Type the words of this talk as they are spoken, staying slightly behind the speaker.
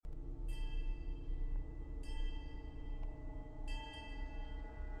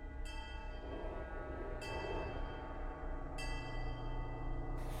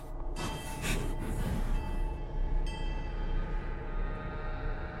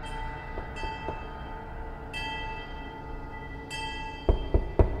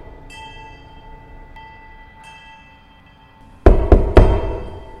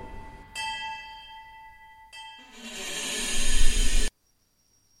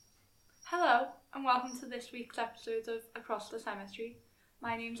and welcome to this week's episode of Across the Cemetery.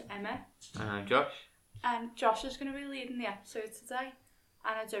 My name's Emma. And I'm Josh. And Josh is going to be leading the episode today.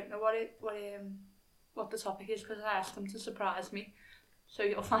 And I don't know what the topic is because I asked him to surprise me. So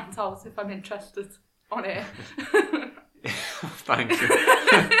you'll find out if I'm interested on it. Thank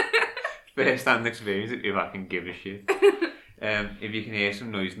you. First hand experience if I can give a shit. If you can hear some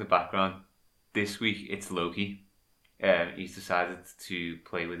noise in the background, this week it's Loki. He's decided to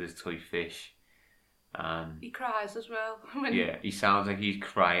play with his toy fish. He cries as well. Yeah, he sounds like he's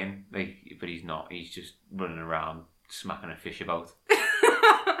crying, but he's not. He's just running around smacking a fish about.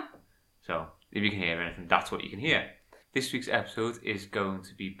 So, if you can hear anything, that's what you can hear. This week's episode is going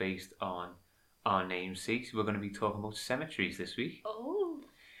to be based on our namesake. We're going to be talking about cemeteries this week. Oh,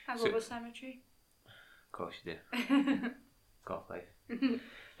 I love a cemetery. Of course you do. God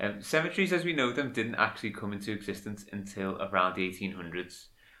life. Cemeteries as we know them didn't actually come into existence until around the 1800s.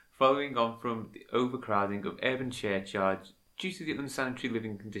 Following on from the overcrowding of urban churchyards due to the unsanitary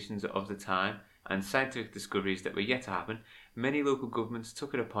living conditions of the time and scientific discoveries that were yet to happen, many local governments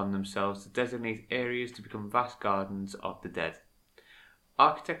took it upon themselves to designate areas to become vast gardens of the dead.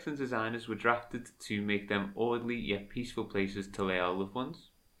 Architects and designers were drafted to make them orderly yet peaceful places to lay our loved ones.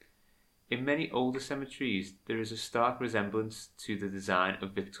 In many older cemeteries, there is a stark resemblance to the design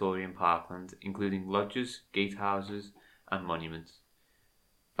of Victorian parkland, including lodges, gatehouses, and monuments.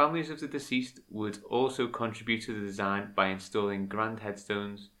 Families of the deceased would also contribute to the design by installing grand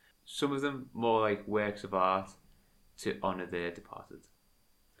headstones, some of them more like works of art, to honour their departed.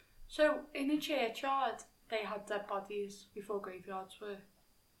 So, in a churchyard, they had dead bodies before graveyards were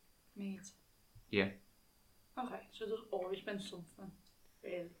made? Yeah. Okay, so there's always been something,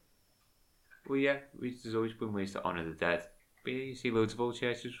 really. Well, yeah, there's always been ways to honour the dead. But yeah, you see loads of old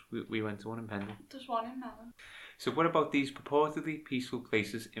churches. We went to one in Pendle. There's one in Mellon. So what about these purportedly peaceful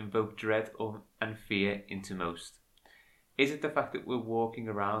places invoke dread and fear into most? Is it the fact that we're walking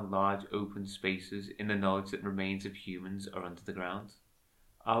around large open spaces in the knowledge that remains of humans are under the ground?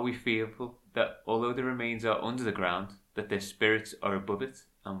 Are we fearful that although the remains are under the ground, that their spirits are above it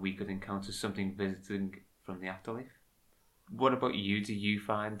and we could encounter something visiting from the afterlife? What about you? Do you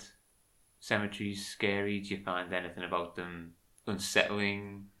find cemeteries scary? Do you find anything about them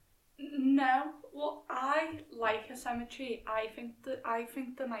unsettling? No. Well, I like a cemetery. I think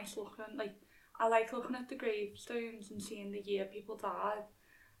they're nice looking. Like, I like looking at the gravestones and seeing the year people died.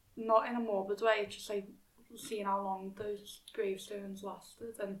 Not in a morbid way, just like seeing how long those gravestones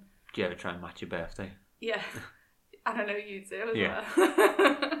lasted. And do you ever try and match your birthday? Yeah, and I know you do as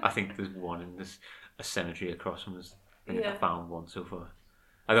well. I think there's one in a cemetery across from us. I found one so far.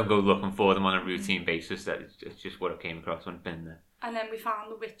 I don't go looking for them on a routine basis. It's just what I came across when I've been there. And then we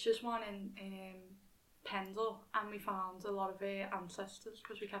found the witches one in Pendle, and we found a lot of her ancestors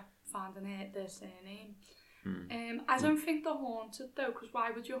because we kept finding their surname. I don't think they're haunted though, because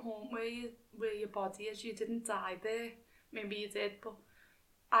why would you haunt where your body is? You didn't die there. Maybe you did, but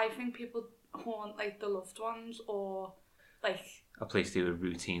I think people haunt like the loved ones or like a place they were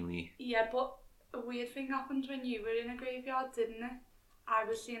routinely. Yeah, but a weird thing happened when you were in a graveyard, didn't it? I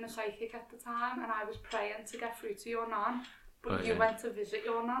was seeing a psychic at the time, and I was praying to get through to your nan. But you went to visit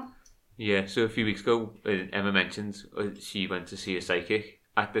your nan. Yeah, so a few weeks ago, Emma mentioned she went to see a psychic.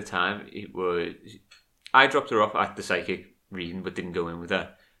 At the time, I dropped her off at the psychic reading, but didn't go in with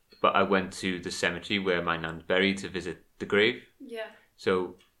her. But I went to the cemetery where my nan's buried to visit the grave. Yeah.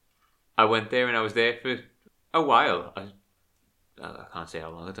 So I went there, and I was there for a while. I can't say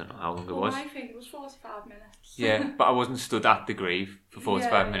how long. I don't know how long it was. I think it was 45 minutes. Yeah, but I wasn't stood at the grave for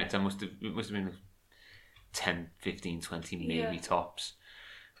 45 minutes. It must have been like 10, 15, 20 maybe tops.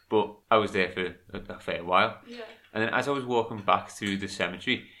 But I was there for a fair while. Yeah. And then as I was walking back through the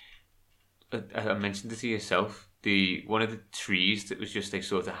cemetery, I mentioned it to yourself, one of the trees that was just like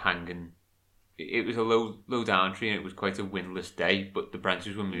sort of hanging, it was a low down tree and it was quite a windless day, but the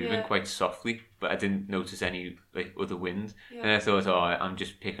branches were moving quite softly, but I didn't notice any like other wind. And I thought, I'm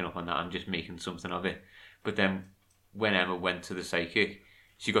just picking up on that, I'm just making something of it. But then when Emma went to the psychic,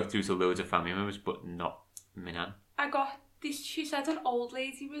 she got through to loads of family members, but not my nan. She said an old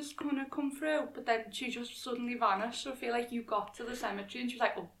lady was going to come through, but then she just suddenly vanished. So I feel like you got to the cemetery and she was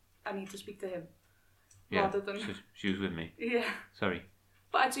like, I need to speak to him. Yeah, rather than... she was with me. Yeah. Sorry.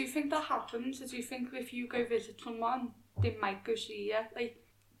 But I do think that happens. I do think if you go visit someone, they might go see you. Like,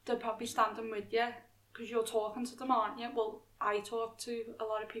 they're probably standing with you because you're talking to them, aren't you? Well, I talk to a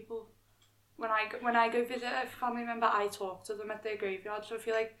lot of people. When I go visit a family member, I talk to them at their graveyard. So I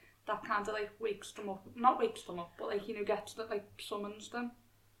feel like that kind of like wakes them up. Not wakes them up, but like, gets them, like summons them.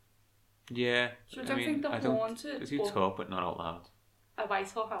 Yeah. So I don't think they're haunted. You talk, but not out loud. I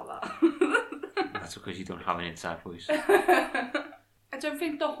talk out loud. That's because you don't have an inside voice. I don't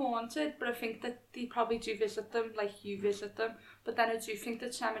think they're haunted, but I think that they probably do visit them, like you visit them. But then I do think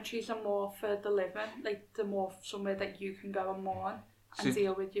that cemeteries are more for the living, like they're more somewhere that you can go and mourn and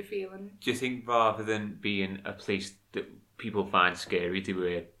deal with your feelings. Do you think rather than being a place that people find scary, they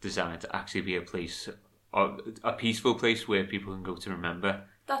were designed to actually be a place, or a peaceful place where people can go to remember?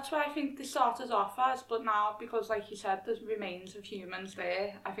 That's what I think they started off as, but now, because like you said, there's remains of humans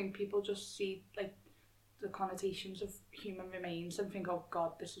there, I think people just see like the connotations of human remains and think, oh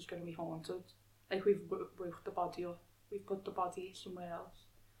God, this is going to be haunted. Like we've worked the body up, we've put the body somewhere else.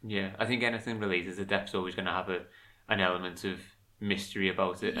 Yeah, I think anything related to death's always going to have an element of mystery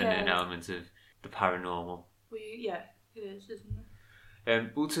about it, and an element of the paranormal. Well, yeah, it is, isn't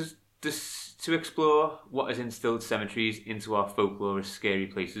it? Well, to explore what has instilled cemeteries into our folklore as scary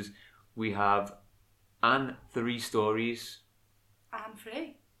places, we have and 3 stories. And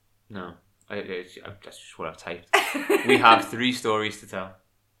 3? No, that's just what I've typed. We have 3 stories to tell.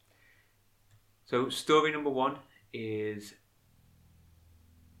 So, story number 1 is...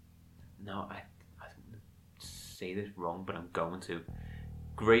 No, I don't say this wrong, but I'm going to.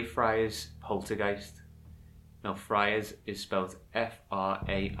 Greyfriars Poltergeist. Now, Friars is spelled Fraiers.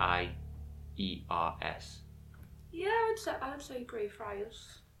 Yeah, I would say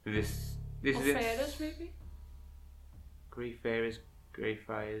Greyfriars. This or is it. Farers, maybe? Greyfriars.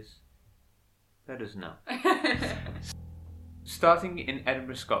 Let us know. Starting in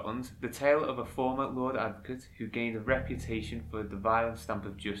Edinburgh, Scotland, the tale of a former Lord Advocate who gained a reputation for the violent stamp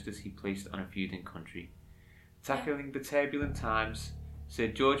of justice he placed on a feuding country. Tackling the turbulent times, Sir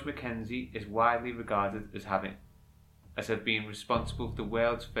George Mackenzie is widely regarded as having been responsible for the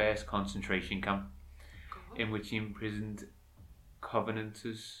world's first concentration camp, in which he imprisoned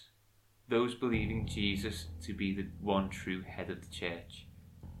Covenanters, those believing Jesus to be the one true head of the church.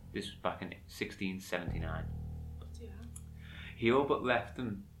 This was back in 1679. Yeah. He all but left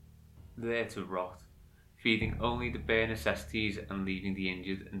them there to rot, feeding only the bare necessities and leaving the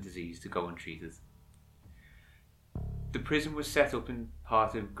injured and diseased to go untreated. The prison was set up in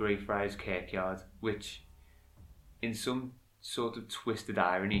part of Greyfriars Kirkyard, which, in some sort of twisted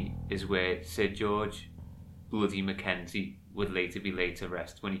irony, is where Sir George Bloody Mackenzie would later be laid to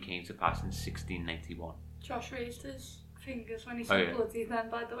rest when he came to pass in 1691. Josh raised his fingers when he said bloody then,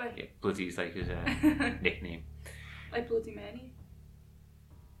 by the way. Yeah, Bloody's like his nickname. Like Bloody Mary.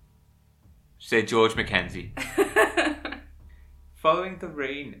 Sir George Mackenzie. Following the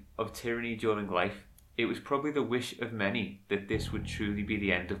reign of tyranny during life, it was probably the wish of many that this would truly be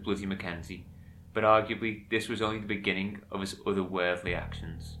the end of Bloody Mackenzie, but arguably this was only the beginning of his otherworldly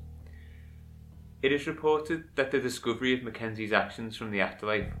actions. It is reported that the discovery of Mackenzie's actions from the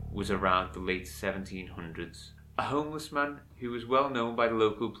afterlife was around the late 1700s. A homeless man who was well known by the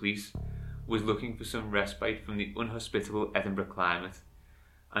local police was looking for some respite from the unhospitable Edinburgh climate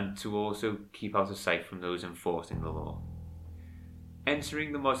and to also keep out of sight from those enforcing the law.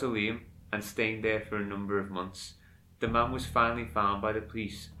 Entering the mausoleum and staying there for a number of months, the man was finally found by the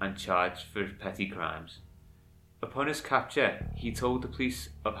police and charged for petty crimes. Upon his capture, he told the police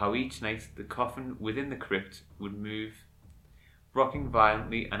of how each night the coffin within the crypt would move, rocking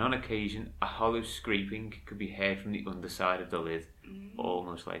violently, and on occasion a hollow scraping could be heard from the underside of the lid,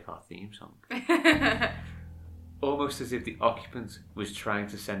 almost like our theme song. Almost as if the occupant was trying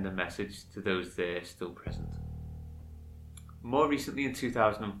to send a message to those there still present. More recently, in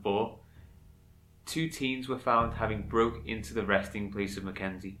 2004, 2 teens were found having broke into the resting place of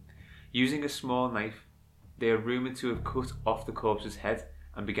Mackenzie. Using a small knife, they are rumoured to have cut off the corpse's head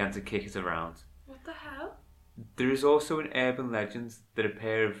and began to kick it around. What the hell? There is also an urban legend that a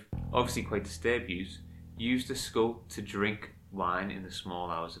pair of, obviously quite disturbed youths, used the skull to drink wine in the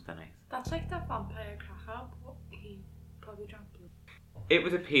small hours of the night. That's like that vampire cracker, but he probably drank blood. It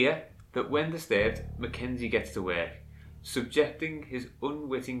would appear that when disturbed, Mackenzie gets to work, subjecting his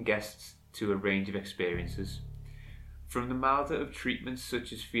unwitting guests to a range of experiences. From the milder of treatments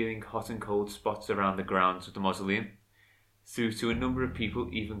such as feeling hot and cold spots around the grounds of the mausoleum, through to a number of people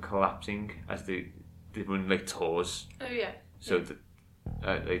even collapsing as they run like tours. Oh yeah. So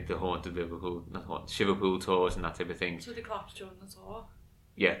like the haunted Liverpool, not haunted, Shiverpool tours and that type of thing. So they collapsed during the tour?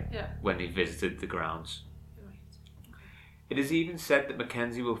 Yeah. Yeah. When they visited the grounds. Right. Okay. It is even said that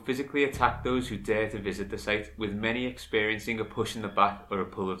Mackenzie will physically attack those who dare to visit the site, with many experiencing a push in the back or a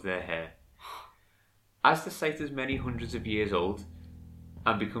pull of their hair. As the site is many hundreds of years old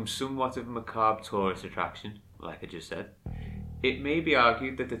and becomes somewhat of a macabre tourist attraction, like I just said, it may be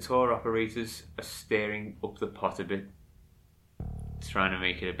argued that the tour operators are stirring up the pot a bit, trying to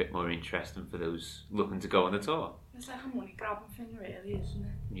make it a bit more interesting for those looking to go on the tour. It's like a money grabbing thing, really, isn't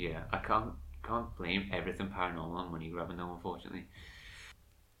it? Yeah, I can't can't blame everything paranormal on money grabbing though, unfortunately.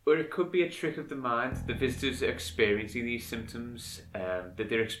 Or it could be a trick of the mind. The visitors are experiencing these symptoms, that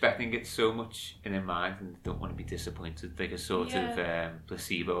they're expecting it so much in their mind and they don't want to be disappointed, like a sort of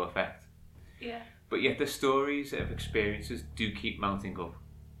placebo effect. Yeah. But yet the stories of experiences do keep mounting up.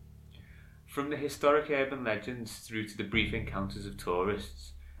 From the historic urban legends through to the brief encounters of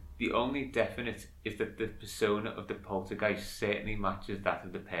tourists, the only definite is that the persona of the poltergeist certainly matches that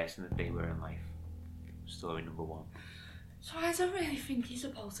of the person that they were in life. Story number 1. So I don't really think he's a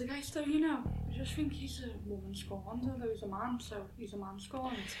poltergeist though, you know. I just think he's a woman scorned, although he's a man, so he's a man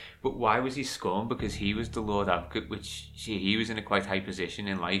scorned. But why was he scorned? Because he was the Lord Advocate, which he was in a quite high position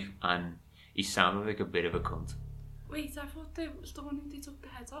in life, and he sounded like a bit of a cunt. Wait, I thought they was the one who they took the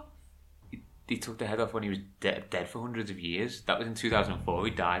head off. He took the head off when he was dead for hundreds of years. That was in 2004.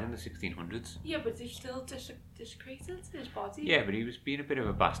 He died in the 1600s. Yeah, but they still desecrated his body. Yeah, but he was being a bit of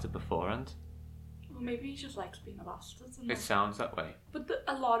a bastard beforehand. Well, maybe he just likes being a bastard. It sounds that way. But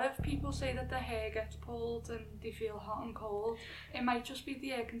a lot of people say that their hair gets pulled and they feel hot and cold. It might just be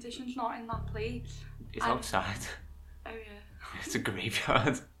the air conditioning's not in that place. It's outside. Oh yeah. It's a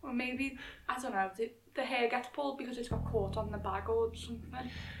graveyard. Well, maybe, I don't know, the hair gets pulled because it's got caught on the bag or something.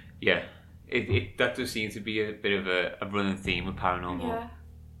 Yeah. That does seem to be a bit of a running theme with paranormal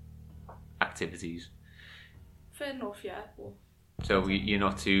activities. Fair enough, yeah. But so you're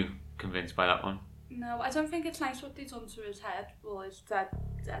not too convinced by that one? No, I don't think it's nice what they done to his head. Well, his dead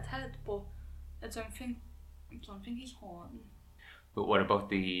head, but I don't think he's haunting. But what about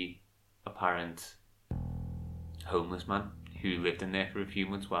the apparent homeless man who lived in there for a few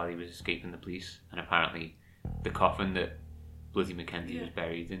months while he was escaping the police? And apparently the coffin that Bloody Mackenzie was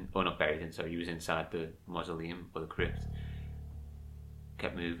buried in, or not buried in, sorry, he was inside the mausoleum or the crypt,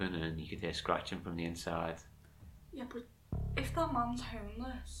 kept moving and you could hear scratching from the inside. Yeah, but if that man's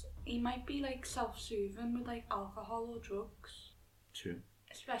homeless, he might be like self-soothing with like alcohol or drugs. True.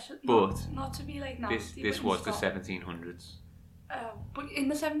 Especially, but not to be like nasty. This was the 1700s. But in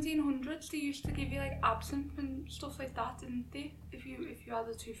the 1700s, they used to give you like absinthe and stuff like that, didn't they? If you had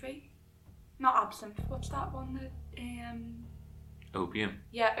a toothache. Not absinthe. What's that one? Opium.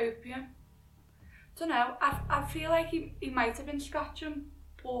 Yeah, opium. Don't know. I feel like he might have been scratching,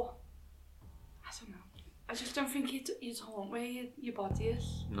 but I don't know. I just don't think you'd haunt where your body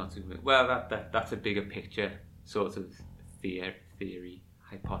is. Not too good. Well, that's a bigger picture sort of theory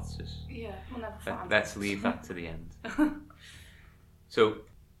hypothesis. Yeah, we'll never find it. Let's leave that to the end. So,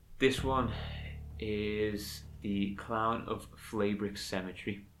 this one is the Clown of Flaybrick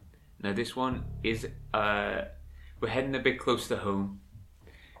Cemetery. Now, this one is we're heading a bit close to home.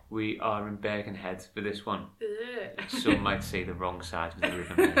 We are in Birkenhead for this one. Some might say the wrong side of the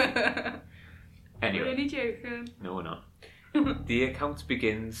River Mersey. Anyway. Really joking? No, we're not. The account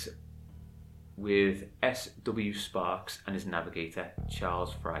begins with S.W. Sparks and his navigator,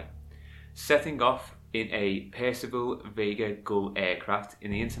 Charles Fry, setting off in a Percival Vega Gull aircraft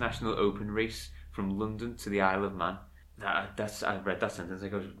in the international open race from London to the Isle of Man. I read that sentence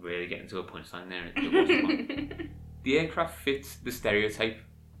like I was really getting to a punchline there. It wasn't one. The aircraft fits the stereotype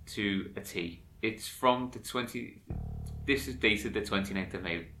to a T. It's from this is dated the 29th of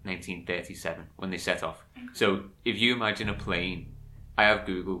May 1937 when they set off. Okay. So if you imagine a plane, I have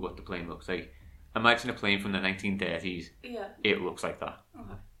Googled what the plane looks like. Imagine a plane from the 1930s. Yeah. It looks like that.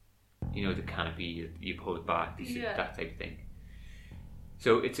 Okay. You know, the canopy, you pull it back, that type of thing.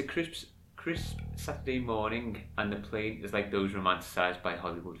 So it's a crisp Saturday morning and the plane is like those romanticised by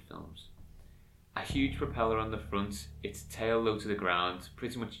Hollywood films. A huge propeller on the front, its tail low to the ground,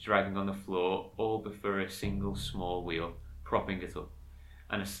 pretty much dragging on the floor, all but for a single small wheel, propping it up,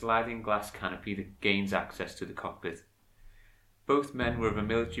 and a sliding glass canopy that gains access to the cockpit. Both men were of a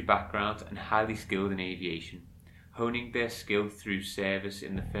military background and highly skilled in aviation, honing their skill through service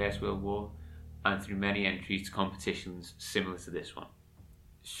in the First World War and through many entries to competitions similar to this one.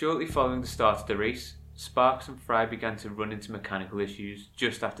 Shortly following the start of the race, Sparks and Fry began to run into mechanical issues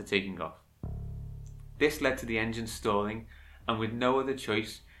just after taking off. This led to the engine stalling, and with no other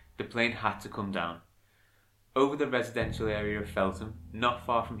choice, the plane had to come down. Over the residential area of Feltham, not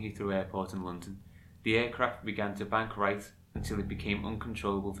far from Heathrow Airport in London, the aircraft began to bank right until it became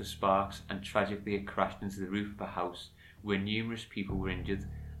uncontrollable for Sparks, and tragically it crashed into the roof of a house where numerous people were injured,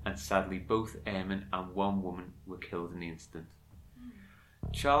 and sadly both airmen and one woman were killed in the incident.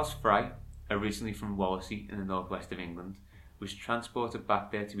 Charles Fry, originally from Wallasey in the northwest of England, was transported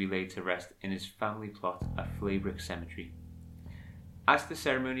back there to be laid to rest in his family plot at Flaybrick Cemetery. As the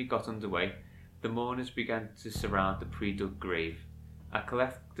ceremony got underway, the mourners began to surround the pre-dug grave. A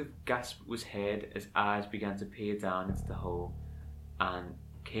collective gasp was heard as eyes began to peer down into the hole and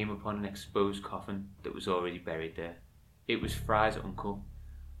came upon an exposed coffin that was already buried there. It was Fry's uncle.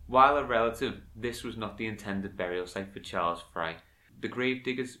 While a relative, this was not the intended burial site for Charles Fry. The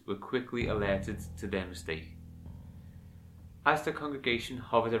gravediggers were quickly alerted to their mistake. As the congregation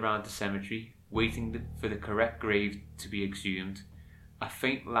hovered around the cemetery, waiting for the correct grave to be exhumed, a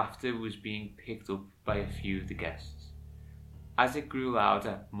faint laughter was being picked up by a few of the guests. As it grew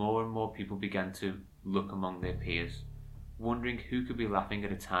louder, more and more people began to look among their peers, wondering who could be laughing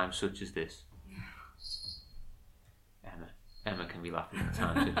at a time such as this. Emma can be laughing at a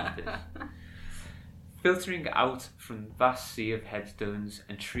time such as this. Filtering out from the vast sea of headstones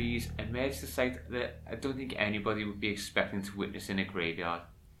and trees emerged a sight that I don't think anybody would be expecting to witness in a graveyard.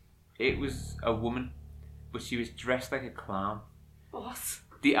 It was a woman, but she was dressed like a clown. What?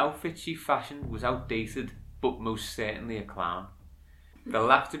 The outfit she fashioned was outdated, but most certainly a clown. The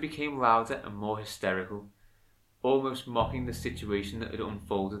laughter became louder and more hysterical, almost mocking the situation that had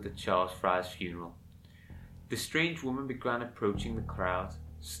unfolded at Charles Fry's funeral. The strange woman began approaching the crowd,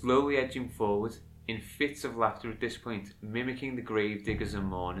 slowly edging forward, in fits of laughter at this point, mimicking the gravediggers and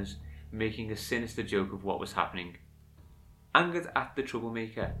mourners, making a sinister joke of what was happening. Angered at the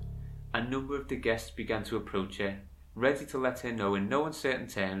troublemaker, a number of the guests began to approach her, ready to let her know in no uncertain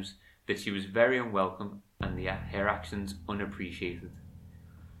terms that she was very unwelcome and her actions unappreciated.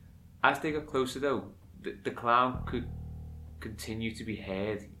 As they got closer though, the clown could continue to be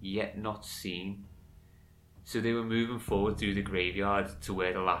heard, yet not seen. So they were moving forward through the graveyard to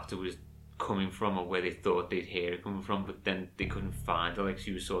where the laughter was coming from, or where they thought they'd hear it coming from, but then they couldn't find her, like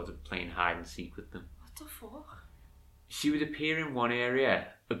she was sort of playing hide and seek with them. What the fuck? She would appear in one area,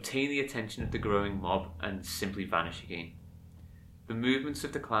 obtain the attention of the growing mob, and simply vanish again. The movements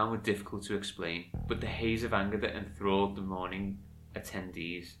of the clown were difficult to explain, but the haze of anger that enthralled the mourning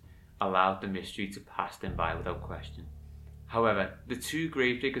attendees allowed the mystery to pass them by without question. However, the two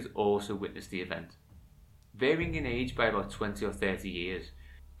gravediggers also witnessed the event. Varying in age by about 20 or 30 years,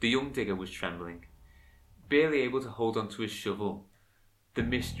 the young digger was trembling, barely able to hold onto his shovel. The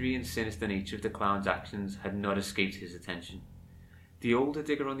mystery and sinister nature of the clown's actions had not escaped his attention. The older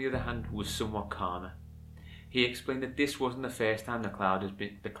digger, on the other hand, was somewhat calmer. He explained that this wasn't the first time the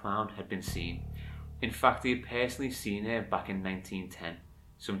clown had been seen. In fact, he had personally seen her back in 1910,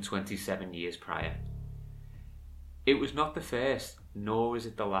 some 27 years prior. It was not the first, nor was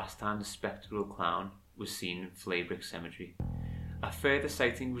it the last time the spectral clown was seen in Flaybrick Cemetery. A further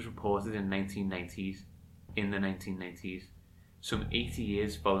sighting was reported in the 1990s, some 80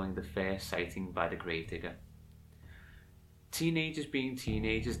 years following the first sighting by the gravedigger. Teenagers being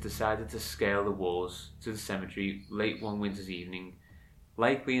teenagers decided to scale the walls to the cemetery late one winter's evening,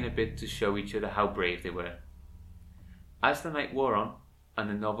 likely in a bid to show each other how brave they were. As the night wore on, and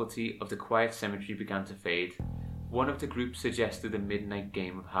the novelty of the quiet cemetery began to fade, one of the group suggested a midnight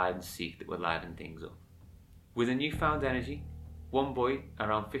game of hide and seek that would liven things up. With a newfound energy, one boy,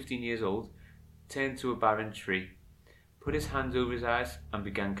 around 15 years old, turned to a barren tree, put his hands over his eyes and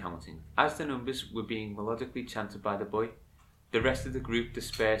began counting. As the numbers were being melodically chanted by the boy, the rest of the group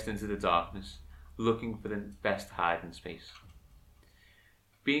dispersed into the darkness, looking for the best hiding space.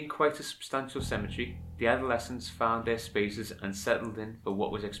 Being quite a substantial cemetery, the adolescents found their spaces and settled in for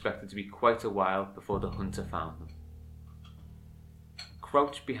what was expected to be quite a while before the hunter found them.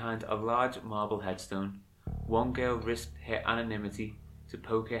 Crouched behind a large marble headstone, one girl risked her anonymity to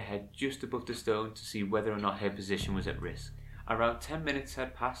poke her head just above the stone to see whether or not her position was at risk. Around 10 minutes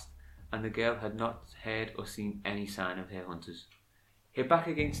had passed, and the girl had not heard or seen any sign of her hunters. Her back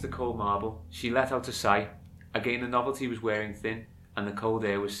against the cold marble, she let out a sigh. Again the novelty was wearing thin, and the cold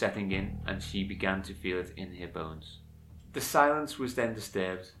air was setting in, and she began to feel it in her bones. The silence was then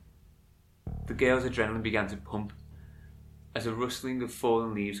disturbed. The girl's adrenaline began to pump, as a rustling of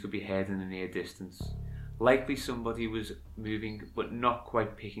fallen leaves could be heard in the near distance. Likely somebody was moving, but not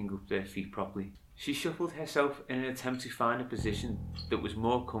quite picking up their feet properly. She shuffled herself in an attempt to find a position that was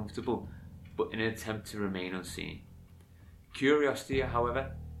more comfortable, but in an attempt to remain unseen. Curiosity,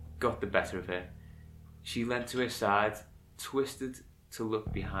 however, got the better of her. She leant to her side, twisted to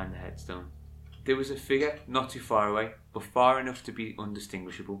look behind the headstone. There was a figure not too far away, but far enough to be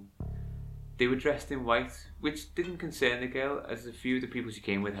undistinguishable. They were dressed in white, which didn't concern the girl, as a few of the people she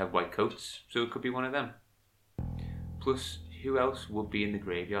came with had white coats, so it could be one of them. Plus, who else would be in the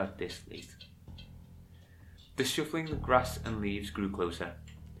graveyard this late? The shuffling of grass and leaves grew closer.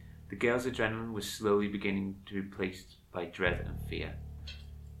 The girl's adrenaline was slowly beginning to be replaced by dread and fear.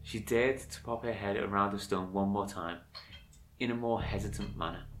 She dared to pop her head around the stone one more time, in a more hesitant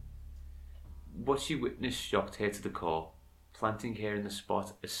manner. What she witnessed shocked her to the core, planting her in the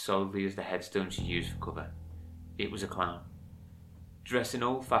spot as solidly as the headstone she used for cover. It was a clown. dressed in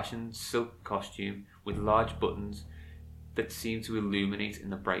old-fashioned silk costume with large buttons that seemed to illuminate in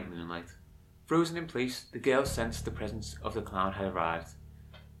the bright moonlight. Frozen in place, the girl sensed the presence of the clown had arrived.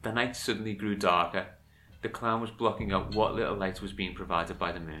 The night suddenly grew darker. The clown was blocking out what little light was being provided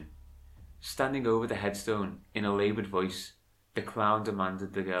by the moon. Standing over the headstone, in a laboured voice, the clown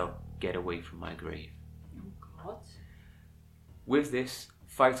demanded the girl get away from my grave. Oh God. With this,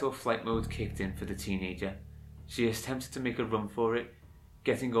 fight or flight mode kicked in for the teenager. She attempted to make a run for it,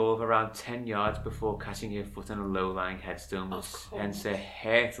 getting all of around 10 yards before catching her foot on a low-lying headstone, which sends her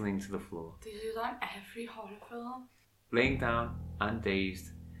hurtling to the floor. They do that in every horror film. Laying down and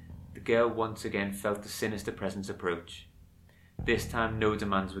dazed, the girl once again felt the sinister presence approach. This time no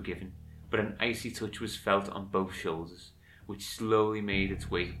demands were given, but an icy touch was felt on both shoulders, which slowly made its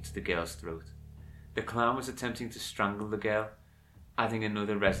way to the girl's throat. The clown was attempting to strangle the girl, adding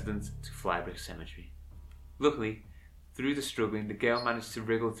another resident to Flybrick Cemetery. Luckily, through the struggling, the girl managed to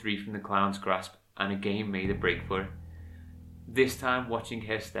wriggle free from the clown's grasp and again made a break for it. This time watching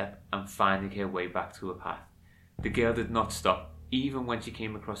her step and finding her way back to her path. The girl did not stop, even when she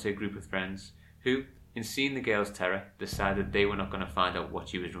came across her group of friends, who, in seeing the girl's terror, decided they were not going to find out what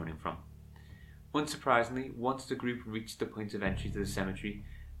she was running from. Unsurprisingly, once the group reached the point of entry to the cemetery,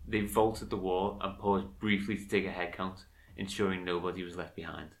 they vaulted the wall and paused briefly to take a head count, ensuring nobody was left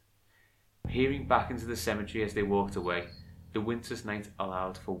behind. Peering back into the cemetery as they walked away, the winter's night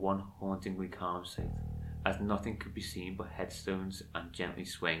allowed for one hauntingly calm sight, as nothing could be seen but headstones and gently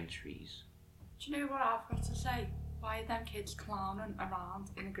swaying trees. Do you know what I've got to say? Why are them kids clowning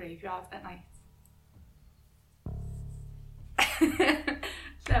around in a graveyard at night?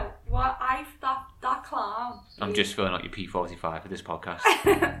 So, that clown... I'm just filling out your P45 for this podcast.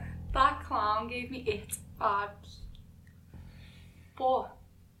 That clown gave me it vibes. But,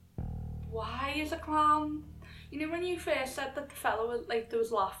 why is a clown... You know when you first said that the fellow was, like, there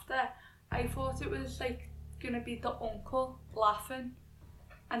was laughter, I thought it was, like, gonna be the uncle laughing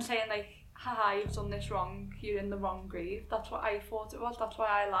and saying, like, haha, you've done this wrong, you're in the wrong grave. That's what I thought it was, that's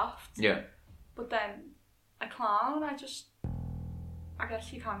why I laughed. Yeah. But then, a clown, I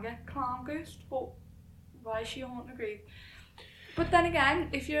guess you can get clown ghost, but why is she haunting a grave? But then again,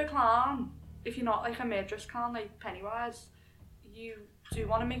 if you're a clown, if you're not like a murderous clown like Pennywise, you do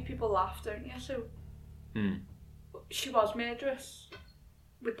want to make people laugh, don't you? So, she was murderous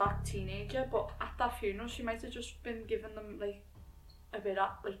with that teenager, but at that funeral she might have just been giving them like a bit of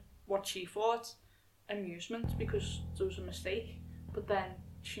like what she thought amusement because there was a mistake, but then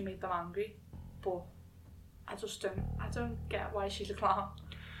she made them angry. But I don't get why she's a clown.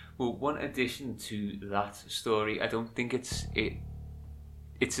 Well, one addition to that story, I don't think it's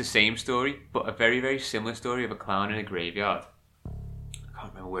the same story, but a very, very similar story of a clown in a graveyard. I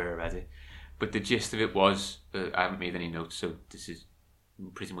can't remember where I read it, but the gist of it was, I haven't made any notes, so this is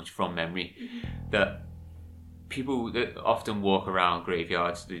pretty much from memory, that people that often walk around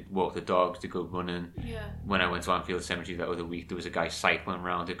graveyards, they walk the dogs, they go running. Yeah. When I went to Anfield Cemetery that other week, there was a guy cycling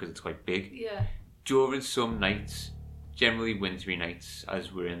around it because it's quite big. Yeah. During some nights, generally wintry nights,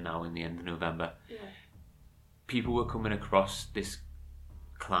 as we're in now in the end of November, people were coming across this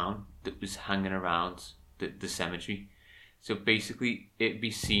clown that was hanging around the cemetery. So basically, it'd be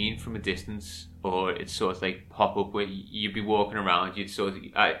seen from a distance, or it'd sort of like pop up where you'd be walking around, you'd sort of,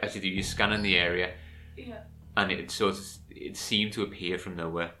 as you do, you're scanning the area, and it seemed to appear from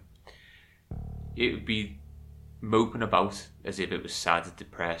nowhere. It would be moping about as if it was sad and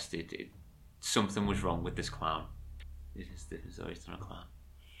depressed. Something was wrong with this clown. It's not a clown.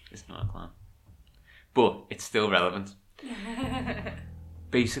 It's not a clown. But it's still relevant.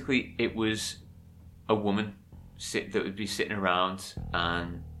 Basically, it was a woman that would be sitting around,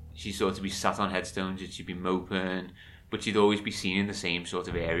 and she'd sort of be sat on headstones and she'd be moping, but she'd always be seen in the same sort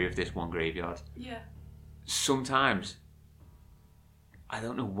of area of this one graveyard. Yeah. Sometimes, I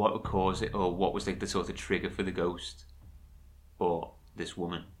don't know what would cause it, or what was like the sort of trigger for the ghost or this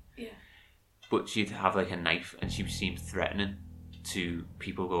woman. Yeah. But she'd have like a knife and she seemed threatening to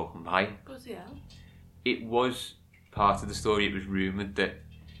people walking by. Bloody hell. It was part of the story, it was rumoured that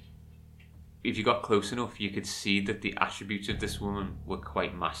if you got close enough you could see that the attributes of this woman were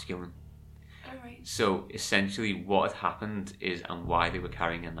quite masculine. Alright. So essentially what had happened is, and why they were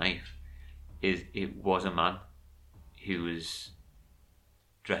carrying a knife, is it was a man who was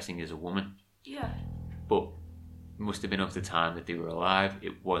dressing as a woman. Yeah. But must have been of the time that they were alive.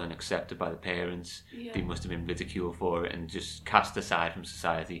 It wasn't accepted by the parents. Yeah. They must have been ridiculed for it and just cast aside from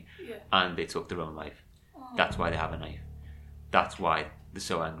society. Yeah. And they took their own life. That's why they have a knife. That's why they're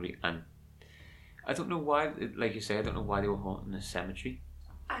so angry. And I don't know why, like you say, I don't know why they were haunting the cemetery.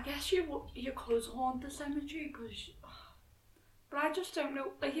 I guess you could haunt the cemetery because But I just don't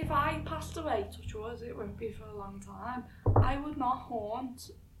know, like if I passed away, touch wood, it won't be for a long time, I would not haunt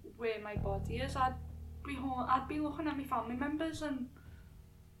where my body is. I'd be looking at my family members and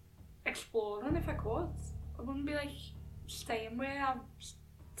exploring if I could. I wouldn't be like staying where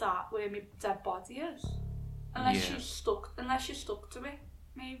where my dead body is. Unless you're stuck to it,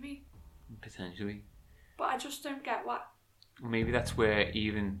 maybe. Potentially. But I just don't get what. Maybe that's where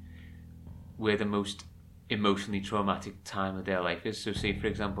the most emotionally traumatic time of their life is. So say for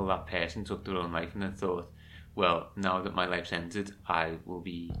example that person took their own life and they thought, well, now that my life's ended, I will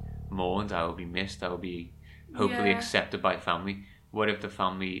be mourned, I will be missed, I will be hopefully accepted by family. What if the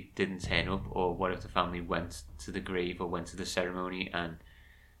family didn't turn up, or what if the family went to the grave or went to the ceremony and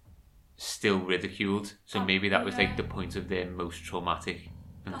still ridiculed? So maybe that was like the point of their most traumatic,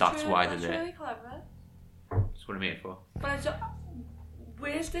 and that's why they're there. That's really clever. That's what I'm here for. But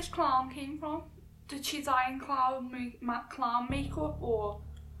where's this clown came from? Did she die in clown makeup, or?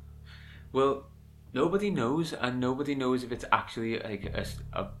 Well, nobody knows, and nobody knows if it's actually like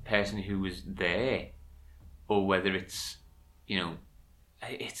a person who was there, or whether it's, you know,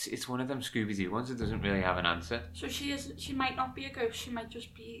 it's one of them Scooby-Doo ones that doesn't really have an answer. So she might not be a ghost, she might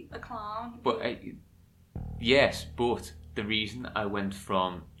just be a clown. But yes, but the reason I went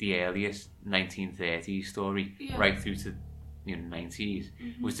from the earliest 1930s story right through to 90s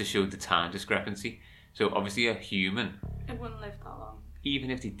was to show the time discrepancy. So obviously a human, it wouldn't live that long. Even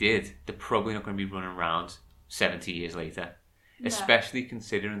if they did, they're probably not going to be running around 70 years later. No. Especially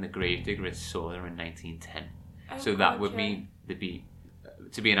considering the gravedigger saw her in 1910. So that would mean they'd be,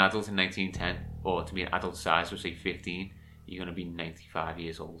 to be an adult in 1910, or to be an adult size, so say 15, you're going to be 95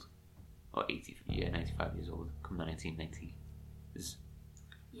 years old. Or 95 years old, come the 1990s.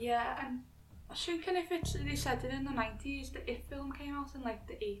 Yeah, and I was thinking they said it in the 90s, the It film came out in like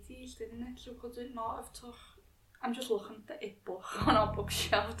the 80s, didn't it? So could it not have took... I'm just looking at the It book on our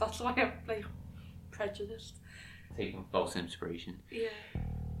bookshelf, that's why I'm like prejudiced. Taking false inspiration. Yeah.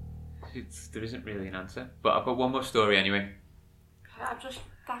 There isn't really an answer, but I've got one more story anyway.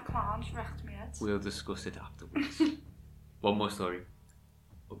 That clown's wrecked me head. We'll discuss it afterwards. One more story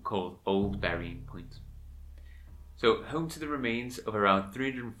called Old Burying Point. So, home to the remains of around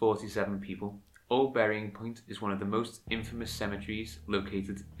 347 people, Old Burying Point is one of the most infamous cemeteries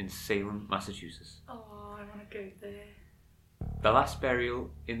located in Salem, Massachusetts. Oh, I want to go there. The last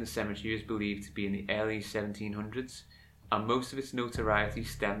burial in the cemetery is believed to be in the early 1700s, and most of its notoriety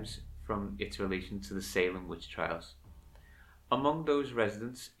stems from its relation to the Salem witch trials. Among those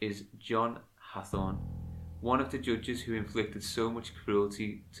residents is John Hathorne, one of the judges who inflicted so much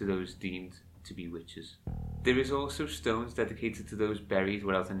cruelty to those deemed to be witches. There is also stones dedicated to those buried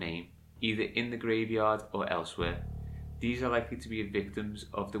without a name, either in the graveyard or elsewhere. These are likely to be victims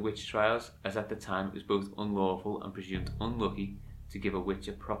of the witch trials, as at the time it was both unlawful and presumed unlucky to give a witch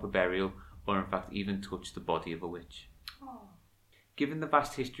a proper burial, or in fact even touch the body of a witch. Oh. Given the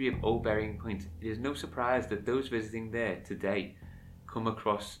vast history of Old Burying Point, it is no surprise that those visiting there today come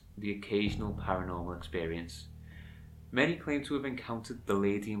across the occasional paranormal experience. Many claim to have encountered the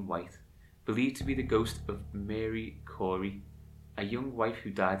Lady in White, believed to be the ghost of Mary Corey, a young wife who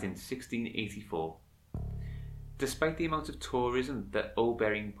died in 1684. Despite the amount of tourism that Old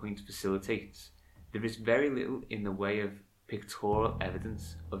Burying Point facilitates, there is very little in the way of pictorial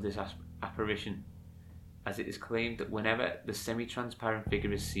evidence of this apparition, as it is claimed that whenever the semi-transparent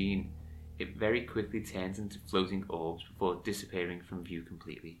figure is seen, it very quickly turns into floating orbs before disappearing from view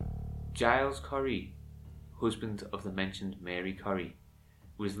completely. Giles Corey, husband of the mentioned Mary Corey,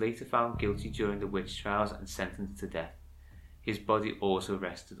 was later found guilty during the witch trials and sentenced to death. His body also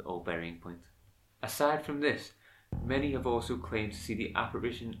rests at Old Burying Point. Aside from this, many have also claimed to see the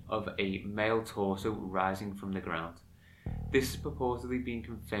apparition of a male torso rising from the ground. This has purportedly been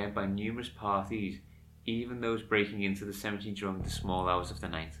confirmed by numerous parties, even those breaking into the cemetery during the small hours of the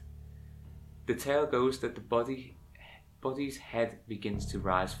night. The tale goes that the body's head begins to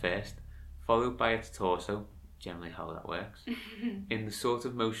rise first, followed by its torso, generally how that works, in the sort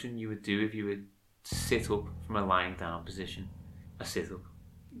of motion you would do if you would sit up from a lying down position. A sit-up.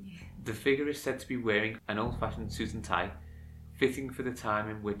 Yeah. The figure is said to be wearing an old-fashioned suit and tie, fitting for the time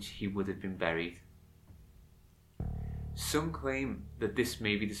in which he would have been buried. Some claim that this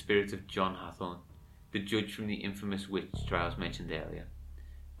may be the spirit of John Hathorne, the judge from the infamous witch trials mentioned earlier.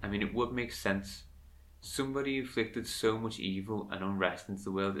 I mean, it would make sense. Somebody who inflicted so much evil and unrest into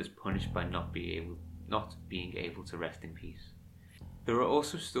the world is punished by not being able to rest in peace. There are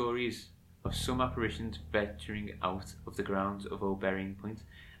also stories of some apparitions venturing out of the grounds of Old Burying Point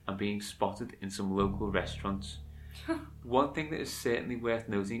and being spotted in some local restaurants. One thing that is certainly worth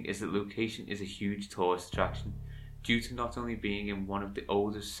noting is that location is a huge tourist attraction. due to not only being in one of the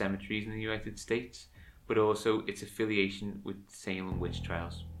oldest cemeteries in the United States, but also its affiliation with Salem witch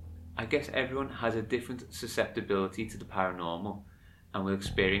trials. I guess everyone has a different susceptibility to the paranormal and will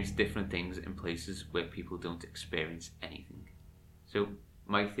experience different things in places where people don't experience anything. So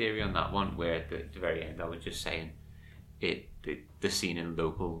my theory on that one, where at the very end I was just saying the scene in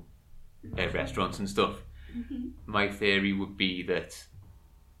local restaurants and stuff, my theory would be that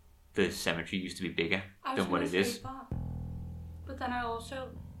the cemetery used to be bigger than what it is. That. But then I also,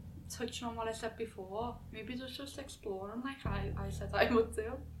 touching on what I said before, maybe there's just exploring like I said I would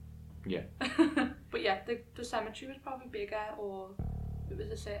do. Yeah. But yeah, the cemetery was probably bigger, or it was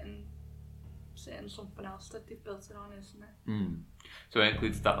a certain something else that they've built it on, isn't it? So I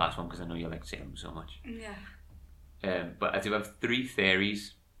included that last one because I know you like Salem so much. Yeah. But I do have 3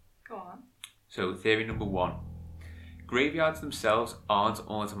 theories. Go on. So theory number 1. Graveyards themselves aren't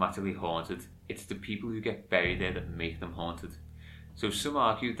automatically haunted. It's the people who get buried there that make them haunted. So some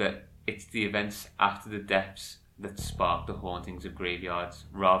argue that it's the events after the deaths that spark the hauntings of graveyards,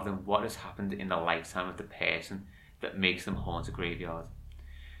 rather than what has happened in the lifetime of the person that makes them haunt a graveyard.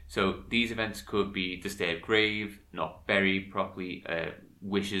 So these events could be disturbed grave, not buried properly,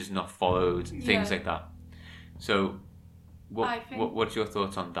 wishes not followed, things like that. So what's your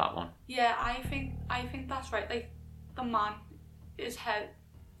thoughts on that one? Yeah, I think that's right. Like, the man, his head,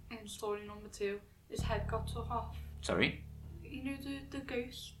 in story number 2, his head got took off. Sorry? You know the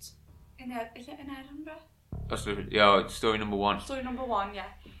ghost in is it in Edinburgh? Yeah, story number 1. Story number 1,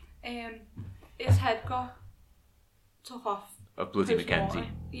 yeah. His head got took off. Of Bloody Mackenzie.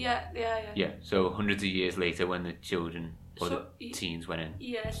 Yeah. So hundreds of years later, when the children or the teens went in.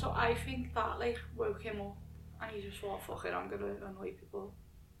 Yeah, so I think that like woke him up, and he just thought, "Fuck it, I'm gonna annoy people."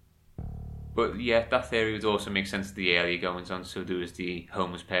 But yeah, that theory would also make sense to the earlier goings on. So there was the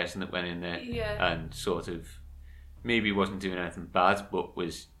homeless person that went in there and sort of maybe wasn't doing anything bad, but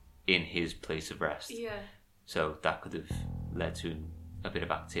was in his place of rest. Yeah. So that could have led to a bit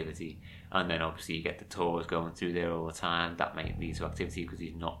of activity. And then obviously you get the tours going through there all the time. That might lead to activity because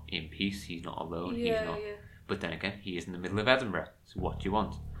he's not in peace, he's not alone, he's not. But then again, he is in the middle of Edinburgh. So what do you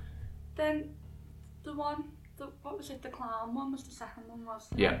want? Then what was it? The clown one was the second one,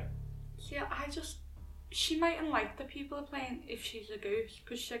 wasn't it? Yeah, she mightn't like the people are playing if she's a ghost,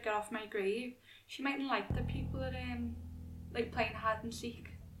 because she'll get off my grave. She mightn't like the people that like playing hide and seek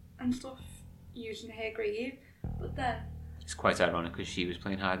and stuff using her grave. But then it's quite ironic because she was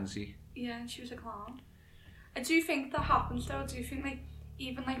playing hide and seek. Yeah, and she was a clown. I do think that happens though. I do think like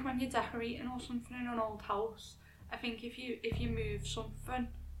even like when you're decorating or something in an old house, I think if you move something,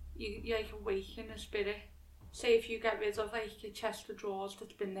 you like awaken a spirit. Say if you get rid of like a chest of drawers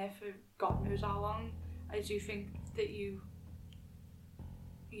that's been there for God knows how long, I do think that you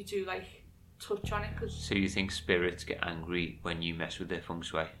do like touch on it. Cause so you think spirits get angry when you mess with their feng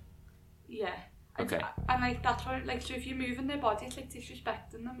shui? Yeah. Okay. And like that's what like, so if you're moving their body, it's like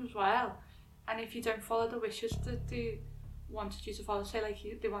disrespecting them as well. And if you don't follow the wishes that they wanted you to follow, say like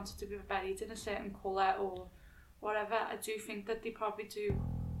they wanted to be buried in a certain colour or whatever, I do think that they probably do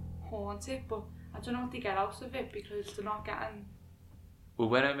haunt it, but I don't know what they get out of it because they're not getting. Well,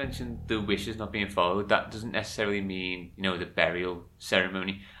 when I mentioned the wishes not being followed, that doesn't necessarily mean, the burial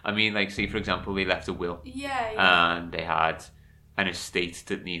ceremony. I mean, like, say, for example, they left a will. Yeah. And they had an estate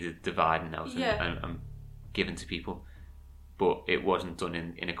that needed dividing out and given to people. But it wasn't done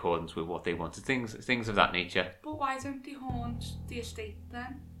in accordance with what they wanted. Things of that nature. But why don't they haunt the estate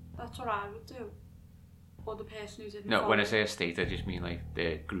then? That's what I would do. Or the person who didn't No, follow. when I say estate, I just mean like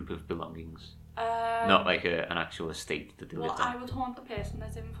the group of belongings. Not like an actual estate that they lived in. I would haunt the person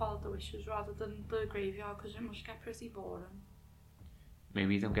that didn't follow the wishes rather than the graveyard, because it must get pretty boring.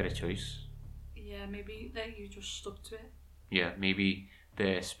 Maybe you don't get a choice. Yeah, maybe then you just stuck to it. Yeah, maybe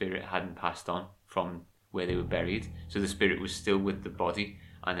the spirit hadn't passed on from where they were buried, so the spirit was still with the body,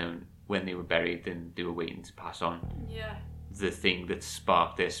 and then when they were buried, then they were waiting to pass on the thing that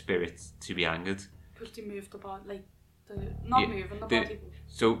sparked their spirit to be angered. Because they moved the body, like, moving the body.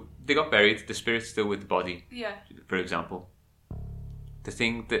 So they got buried, the spirit's still with the body. Yeah. For example, the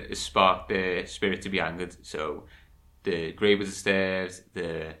thing that has sparked the spirit to be angered, so the grave was disturbed,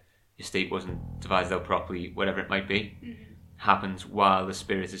 the estate wasn't divided out properly, whatever it might be, happens while the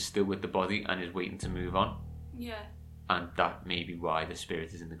spirit is still with the body and is waiting to move on. Yeah. And that may be why the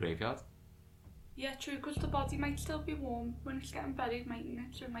spirit is in the graveyard. Yeah, true, because the body might still be warm when it's getting buried, mightn't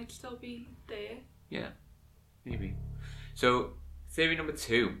it? So it might still be there. Yeah, maybe. So, theory number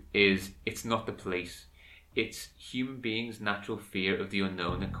 2 is it's not the place, it's human beings' natural fear of the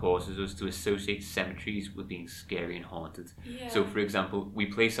unknown that causes us to associate cemeteries with being scary and haunted. Yeah. So, for example, we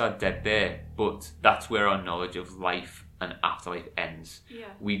place our dead there, but that's where our knowledge of life and afterlife ends. Yeah.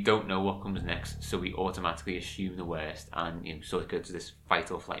 We don't know what comes next, so we automatically assume the worst and sort of go to this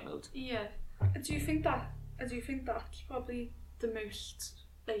fight or flight mode. Yeah. I do think that's probably the most,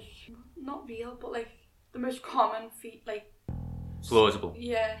 like, not real, but like the most common Plausible.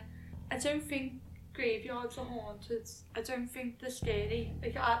 Yeah. I don't think graveyards are haunted. I don't think they're scary.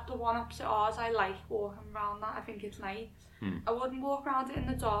 Like the one opposite ours, I like walking around that. I think it's nice. I wouldn't walk around it in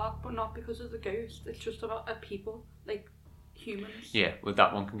the dark, but not because of the ghost. It's just about people, like humans. Yeah, well,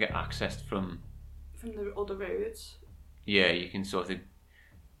 that one can get accessed from the other roads. Yeah, you can sort of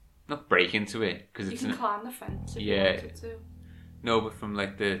not break into it because you can climb the fence if you wanted to. No, but from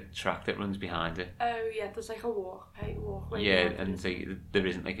like the track that runs behind it. Oh yeah, there's like a walkway. Yeah, and there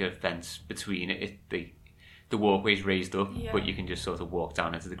isn't like a fence between it. The walkway's raised up, but you can just sort of walk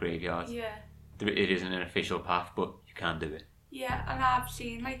down into the graveyard. Yeah. It isn't an official path, but you can do it. Yeah, and I've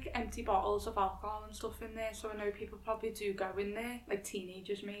seen like empty bottles of alcohol and stuff in there, so I know people probably do go in there, like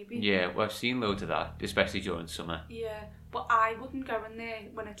teenagers maybe. Yeah, well I've seen loads of that, especially during summer. Yeah, but I wouldn't go in there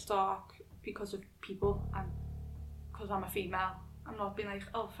when it's dark because of people and because I'm a female. I'm not being like,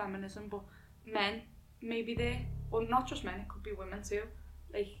 oh, feminism, but men, maybe they, or not just men, it could be women too,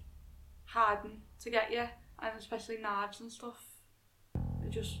 like harden to get you, and especially knives and stuff.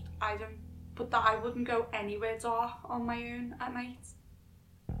 I wouldn't go anywhere dark on my own at night,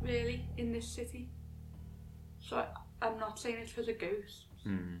 really, in this city. So I'm not saying it's for the ghosts.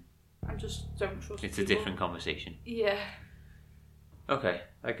 I just don't trust It's people. a different conversation. Yeah. Okay,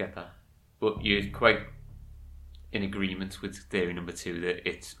 I get that. But you're quite in agreement with theory number 2 that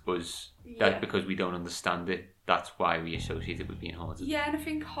it's us, that because we don't understand it, that's why we associate it with being haunted. Yeah, and I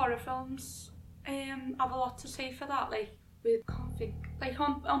think horror films have a lot to say for that. Like, we can't think, like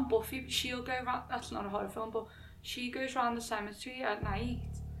on Buffy, she'll go around, that's not a horror film, but she goes around the cemetery at night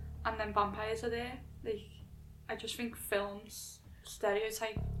and then vampires are there. Like, I just think films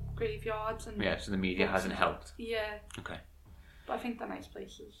stereotype graveyards and... Yeah, so the media hasn't helped. Yeah. Okay. But I think they're nice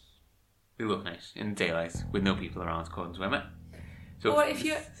places. They look nice in daylight with no people around, according to Emma. So or if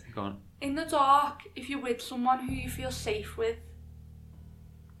you're go on. in the dark, if you're with someone who you feel safe with,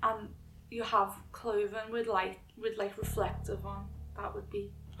 and you have clothing with reflective on, that would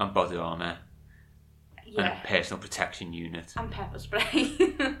be. And body armour. Yeah. And a personal protection unit. And pepper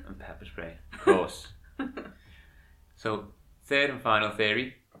spray. And pepper spray, of course. So, third and final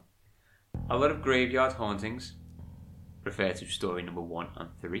theory. A lot of graveyard hauntings refer to story number 1 and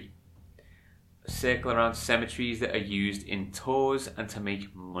 3. Circle around cemeteries that are used in tours and to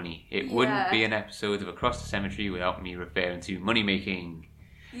make money. It wouldn't be an episode of Across the Cemetery without me referring to money making.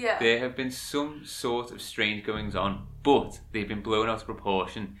 Yeah. There have been some sort of strange goings on, but they've been blown out of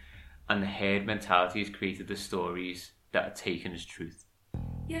proportion, and the herd mentality has created the stories that are taken as truth.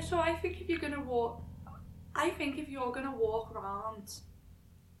 Yeah, so I think if you're gonna walk around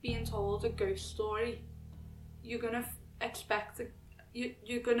being told a ghost story, you're gonna expect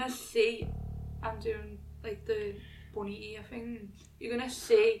you're gonna see. I'm doing like the bunny ear thing. You're gonna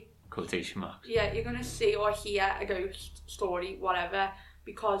see quotation marks. Yeah, you're gonna see or hear a ghost story, whatever,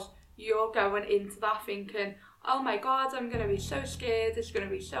 because you're going into that thinking, oh my god, I'm gonna be so scared, it's gonna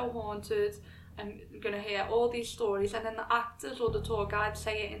be so haunted, I'm gonna hear all these stories, and then the actors or the tour guide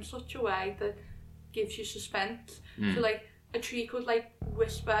say it in such a way that gives you suspense. So like a tree could like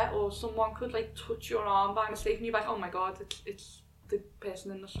whisper, or someone could like touch your arm by mistake, and you're like, oh my god, it's the person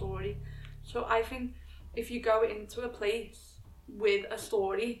in the story. So I think if you go into a place with a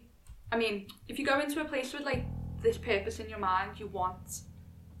story, I mean, if you go into a place with like this purpose in your mind, you wanna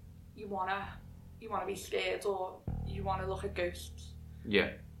be scared, or you wanna look at ghosts.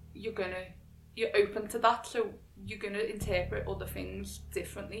 Yeah. You're open to that, so you're gonna interpret other things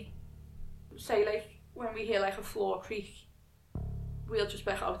differently. Say like when we hear like a floor creak, we'll just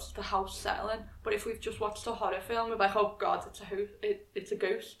be like, oh, it's the house settling. But if we've just watched a horror film, we're like, oh god, it's a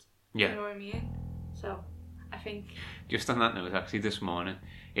ghost. Yeah. You know what I mean? So, I think... Just on that note, actually, this morning,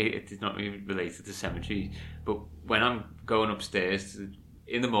 it's not really related to cemetery, but when I'm going upstairs,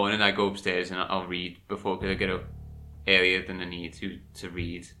 in the morning I go upstairs and I'll read before, because I get up earlier than I need to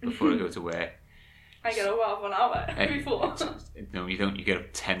read before I go to work. I get up half an hour before. No, you don't. You get up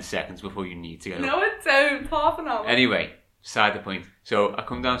 10 seconds before you need to get up. No, I don't. Half an hour. Anyway, side the point. So I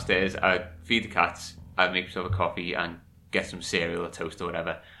come downstairs, I feed the cats, I make myself a coffee and get some cereal or toast or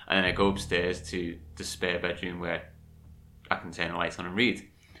whatever, and then I go upstairs to the spare bedroom where I can turn the light on and read.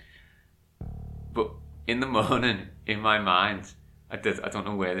 But in the morning, in my mind, I don't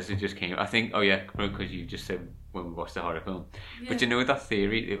know where this has just came. I think, because you just said when we watched the horror film. Yeah. But you know that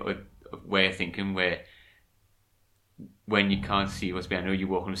theory, or way of thinking where when you can't see what's behind you, you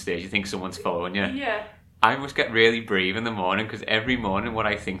walk on the stairs, you think someone's following you. Yeah. I must get really brave in the morning, because every morning what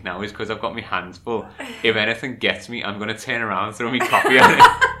I think now is, because I've got my hands full, if anything gets me, I'm going to turn around and throw my coffee at it.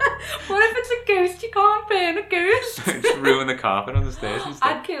 What if it's a ghost? You can't burn a ghost. Just ruin the carpet on the stairs and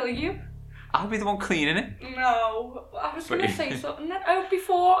stuff. I'd kill you. I'll be the one cleaning it. No, I was going to say something then. Oh,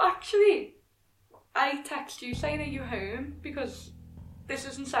 before, actually, I text you saying, are you home? Because this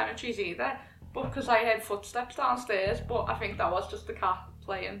isn't Cemeteries either, but because I heard footsteps downstairs, but I think that was just the cat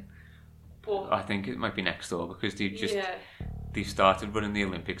playing. But I think it might be next door, because they started running the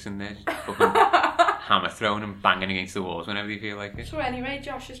Olympics in there, just fucking hammer throwing and banging against the walls whenever they feel like it. So anyway,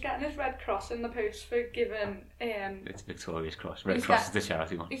 Josh is getting his Red Cross in the post for giving... It's Victoria's Cross. Red Cross is the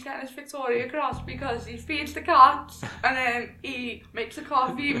charity one. He's getting his Victoria Cross because he feeds the cats and then he makes a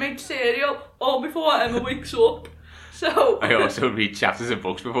coffee, makes cereal, all before Emma wakes up. So... I also read chapters of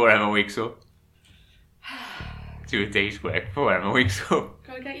books before Emma wakes up. Do a day's work before Emma wakes up.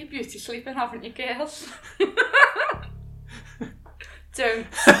 Gotta get your beauty sleeping, haven't you, girls? Don't.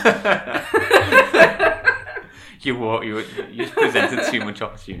 You just presented too much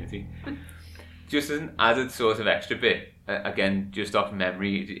opportunity. Just as an added sort of extra bit, again, just off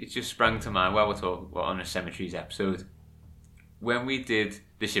memory, it just sprang to mind while we're on a Cemeteries episode. When we did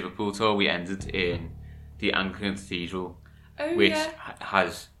the Liverpool tour, we ended in the Anglican Cathedral, which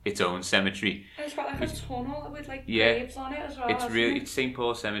has its own cemetery. And it's got like a tunnel with like graves on it as well. It's St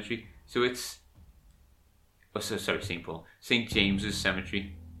Paul's Cemetery. So it's St James's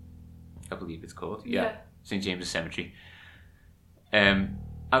Cemetery, I believe it's called. Yeah. St James's Cemetery.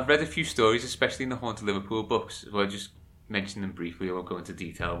 I've read a few stories, especially in the Haunted Liverpool books. Well, I'll just mention them briefly. I won't go into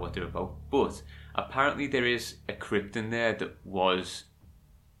detail of what they're about. But apparently there is a crypt in there that was...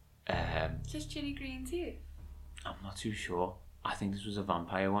 just Ginny Greenteeth? I'm not too sure. I think this was a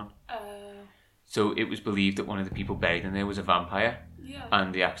vampire one. So it was believed that one of the people buried in there was a vampire. Yeah.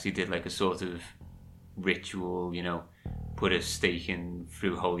 And they actually did like a sort of ritual, put a stake in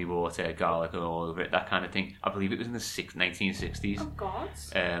through holy water, garlic all over it, that kind of thing. I believe it was in the 1960s. Oh, God.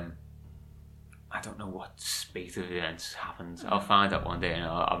 I don't know what spate of events happened. I'll find out one day and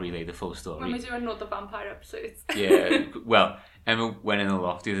I'll relay the full story. When we do another vampire episode. Yeah, well, Emma went in the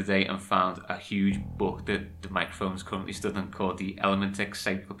loft the other day and found a huge book that the microphone's currently stood on called The Element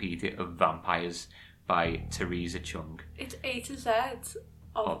Encyclopedia of Vampires by Teresa Chung. It's A to Z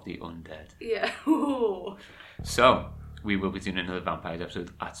of the undead. Yeah. So, we will be doing another vampires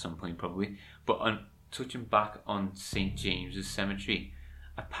episode at some point probably. But on touching back on St James's Cemetery,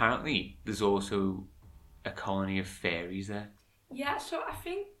 apparently there's also a colony of fairies there. Yeah, so I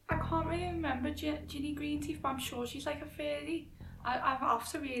can't really remember Ginny Greenteeth, but I'm sure she's like a fairy. I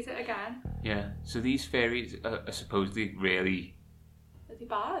have to read it again. Yeah, so these fairies are supposedly really... Are they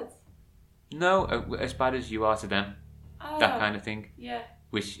bad? No, as bad as you are to them. Oh, that kind of thing. Yeah.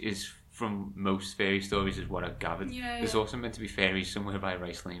 Which is from most fairy stories is what I've gathered. Yeah, There's also meant to be fairies somewhere by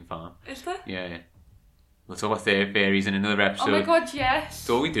Rice Lane Farm. Is there? Yeah. We'll talk about fairies in another episode. Oh my God, yes.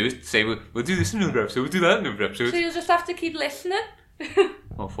 So all we do is say we'll do this in another episode, we'll do that in another episode. So you'll just have to keep listening.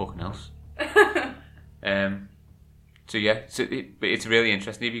 Well, fucking else. So yeah, but it's really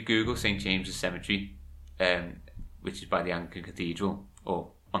interesting. If you Google St James's Cemetery, which is by the Anglican Cathedral,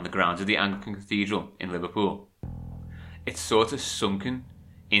 or on the grounds of the Anglican Cathedral in Liverpool, it's sort of sunken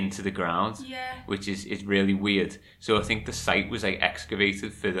into the ground, which is really weird. So I think the site was like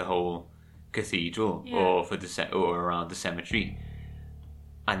excavated for the whole cathedral or for or around the cemetery,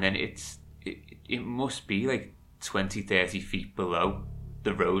 and then it must be like 20-30 feet below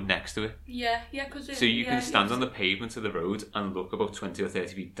the road next to it. Yeah, because so you can stand on the pavement of the road and look about 20 or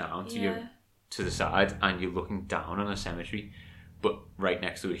 30 feet down to the side, and you're looking down on a cemetery, but right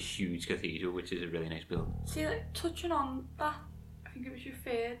next to a huge cathedral, which is a really nice building. See, like, touching on that, I think it was your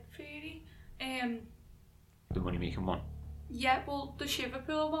third theory. The money making one. Yeah, well, the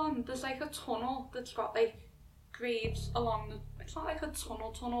Liverpool one, there's like a tunnel that's got like graves along the... It's not like a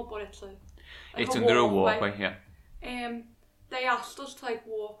tunnel, but it's it's under a walkway, yeah. They asked us to like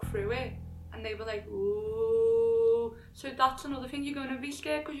walk through it, and they were like, ooh. So that's another thing, you're going to be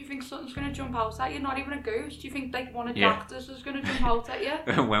scared because you think something's going to jump out at you, not even a ghost. You think like one of the actors is going to jump out at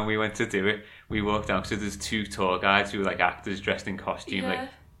you. When we went to do it, we walked out, so there's two tour guides who were like actors dressed in costume, like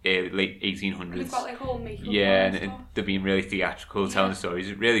late 1800s. They've got like all makeup and they've been really theatrical, telling the stories.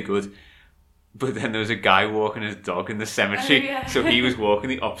 It's really good. But then there was a guy walking his dog in the cemetery, so he was walking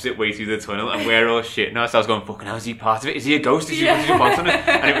the opposite way through the tunnel, and we're all shitting us. So I was going, fucking hell, is he part of it? Is he a ghost? Is he jump on something?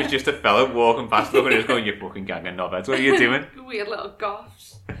 And it was just a fella walking past looking at us going, you fucking gang of knobheads, what are you doing? Weird little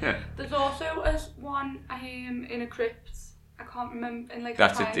goths. There's also one in a crypt. I can't remember. In like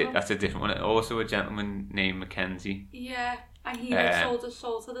that's a different one. Also a gentleman named Mackenzie. Yeah, and he sold his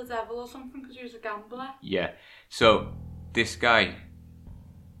soul to the devil or something because he was a gambler. Yeah. So this guy,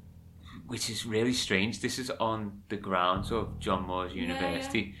 which is really strange, this is on the grounds of John Moores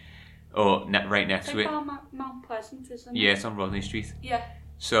University, or right next to it. Mount Pleasant, isn't it? Yeah, it's on Rodney Street. Yeah.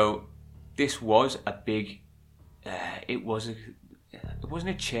 So this was a big. It wasn't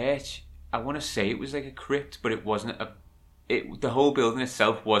a church. I want to say it was like a crypt, but it wasn't a. The whole building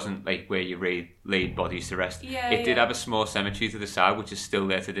itself wasn't like where you laid bodies to rest. It did have a small cemetery to the side, which is still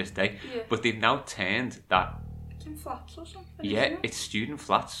there to this day. Yeah. But they've now turned that. It's in flats or something. Yeah, it's student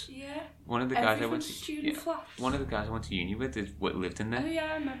flats. Yeah. One of the guys I went to flats. One of the guys I went to uni with lived in there. Oh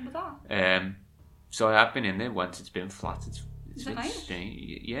yeah, I remember that. So I have been in there once. It's been flat. It's nice?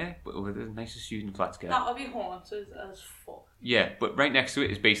 Yeah, but the nicest student flats get. That'll be haunted as fuck. Yeah, but right next to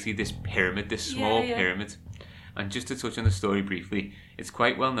it is basically this pyramid, this small pyramid. And just to touch on the story briefly, it's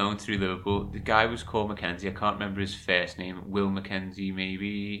quite well known through Liverpool. The guy was called Mackenzie. I can't remember his first name. Will Mackenzie,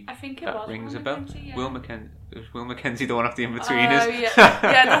 maybe. I think that was rings Will a bell. Mackenzie, yeah. Will Mackenzie the one off the in-betweeners? Oh,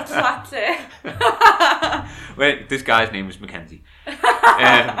 yeah, that's it. Well, this guy's name was Mackenzie.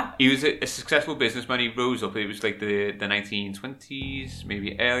 He was a successful businessman. He rose up. It was like the 1920s,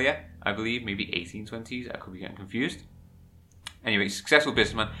 maybe earlier, I believe, maybe 1820s. I could be getting confused. Anyway, successful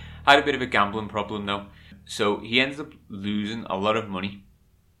businessman. Had a bit of a gambling problem though. So he ended up losing a lot of money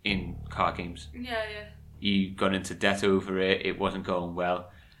in card games. Yeah. He got into debt over it. It wasn't going well.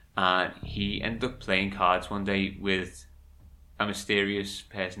 And he ended up playing cards one day with a mysterious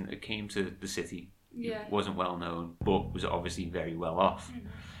person that came to the city. Yeah. Wasn't well known, but was obviously very well off. Mm-hmm.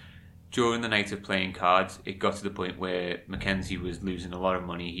 During the night of playing cards, it got to the point where Mackenzie was losing a lot of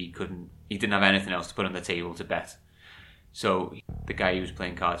money. He didn't have anything else to put on the table to bet. So the guy he was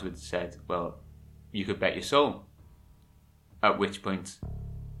playing cards with said, well, you could bet your soul. At which point,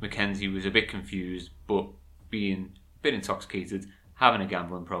 Mackenzie was a bit confused, but being a bit intoxicated, having a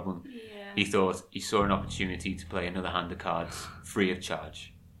gambling problem, he thought he saw an opportunity to play another hand of cards free of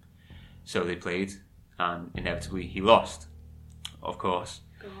charge. So they played, and inevitably he lost. Of course.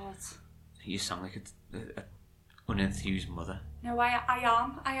 God. You sound like a unenthused mother. No, I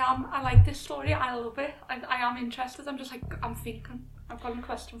am. I like this story. I love it. I am interested. I'm thinking. I've got a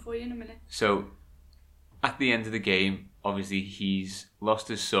question for you in a minute. So, at the end of the game, obviously he's lost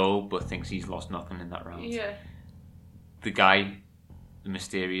his soul, but thinks he's lost nothing in that round. Yeah. The guy, the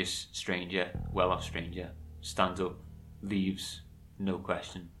mysterious stranger, well-off stranger, stands up, leaves, no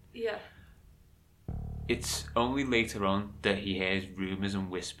question. Yeah. It's only later on that he hears rumours and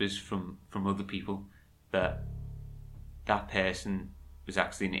whispers from other people that person was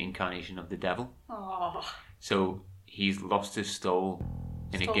actually an incarnation of the devil. Oh. So he's lost his soul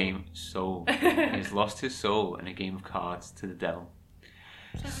in a game. He's lost his soul in a game of cards to the devil.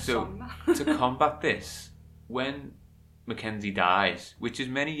 So to combat this, when Mackenzie dies, which is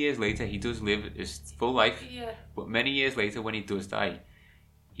many years later, he does live his full life. Yeah. But many years later, when he does die,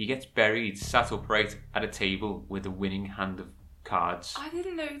 he gets buried, sat upright at a table with a winning hand of cards. I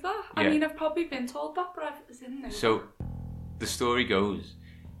didn't know that. Yeah. I mean, I've probably been told that, but I didn't know that. So the story goes,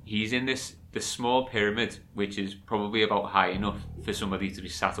 he's in this small pyramid, which is probably about high enough for somebody to be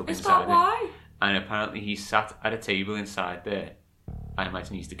sat up inside it. Is that why? And apparently he's sat at a table inside there. I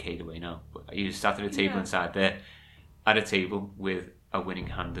imagine he's decayed away now, but he was sat at a table inside there, at a table with a winning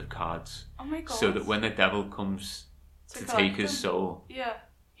hand of cards. Oh my God. So that when the devil comes to take his soul,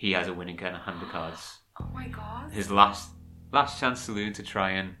 he has a winning hand of cards. Oh my God. His last chance saloon to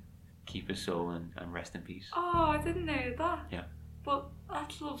try and keep his soul and rest in peace. Oh, I didn't know that. Yeah. But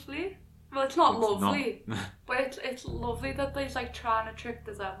that's lovely. Well, it's not lovely, but it's lovely that they're like trying to trick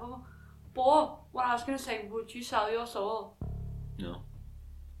the devil. But what I was going to say, would you sell your soul? No.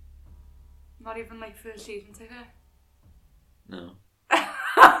 Not even like for a season ticket? No.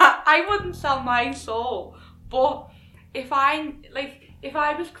 I wouldn't sell my soul, but if I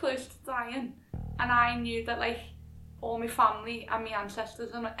was close to dying and I knew that like all my family and my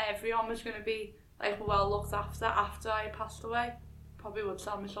ancestors and everyone was going to be like well looked after I passed away, probably would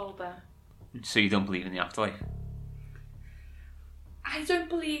sell my soul then. So you don't believe in the afterlife? I don't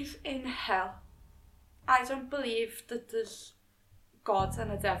believe in hell. I don't believe that there's God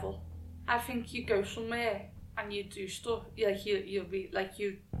and a devil. I think you go somewhere and you do stuff. Like you'll be like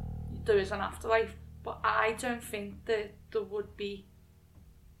there is an afterlife, but I don't think that there would be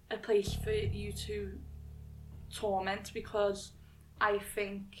a place for you to torment, because I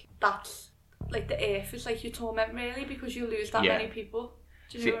think that's like the earth is like your torment really, because you lose that many people.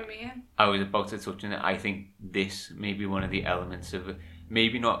 Do you know what I mean? I was about to touch on it. I think this may be one of the elements of it.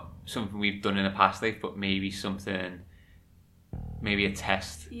 Maybe not something we've done in a past life, but maybe a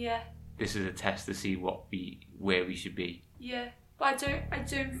test. Yeah. This is a test to see where we should be. Yeah, but I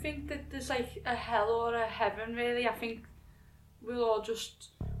don't think that there's like a hell or a heaven really. I think we'll all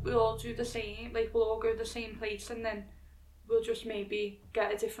do the same. Like we'll all go to the same place, and then we'll just maybe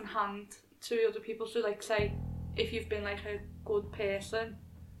get a different hand to other people. So like say, if you've been like a good person,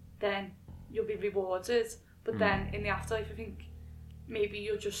 then you'll be rewarded. But then in the afterlife, I think maybe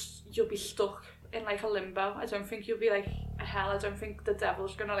you'll be stuck in like a limbo. I don't think you'll be like a hell. I don't think the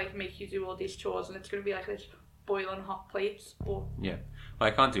devil's gonna like make you do all these chores, and it's gonna be like this boiling hot plate. But yeah, well,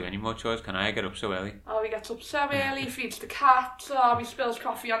 I can't do any more chores, can I get up so early? Oh, he gets up so early, feeds the cat, or he spills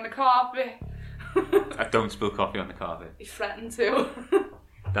coffee on the carpet. I don't spill coffee on the carpet. He's threatened to.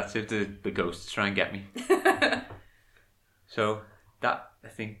 That's if the ghosts try and get me. So that, I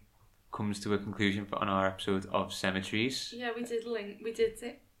think, comes to a conclusion on our episode of Cemeteries. Yeah, we did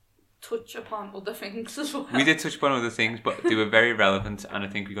touch upon other things as well. We did touch upon other things, but they were very relevant, and I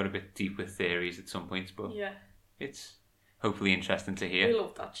think we got a bit deep with theories at some points, but yeah, it's hopefully interesting to hear. We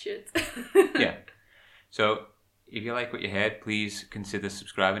love that shit. Yeah. So if you like what you heard, please consider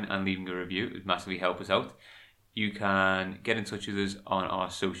subscribing and leaving a review. It would massively help us out. You can get in touch with us on our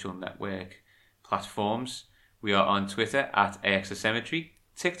social network platforms. We are on Twitter at AXTheCemetery,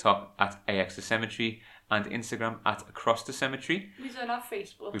 TikTok at AXTheCemetery, and Instagram at Across the Cemetery. We don't have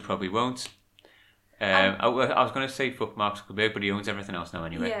Facebook. We probably won't. I was going to say fuck Mark Zuckerberg, but he owns everything else now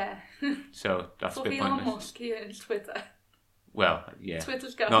anyway. Yeah. So that's a bit Elon pointless. Musk, he owns Twitter. Well, yeah.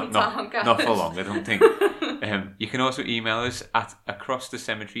 Twitter's going down, guys. Not for long, I don't think. You can also email us at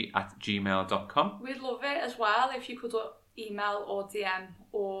acrossthecemetery@gmail.com. We'd love it as well if you could email or DM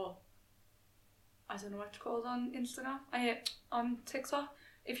or I don't know what it's called on Instagram, on TikTok.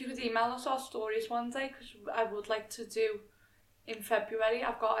 If you could email us our stories one day, because I would like to do in February.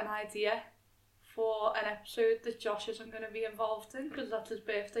 I've got an idea for an episode that Josh isn't going to be involved in because that's his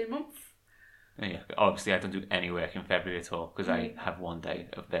birthday month. Yeah, obviously I don't do any work in February at all because I have one day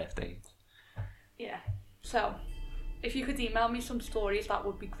of birthday. Yeah, so if you could email me some stories, that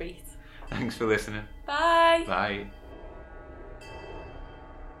would be great. Thanks for listening. Bye. Bye.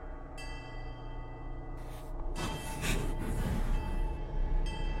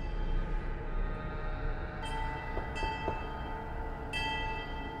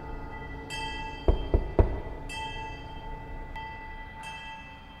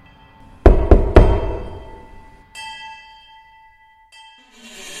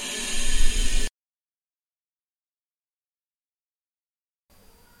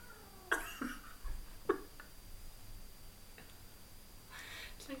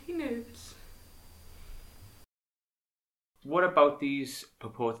 What about these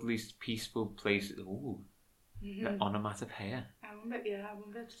purportedly peaceful places? Ooh, the onomatopoeia. I won't be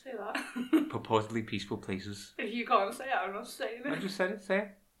able to say that. Purportedly peaceful places. If you can't say it, I'm not saying it. I just said it, say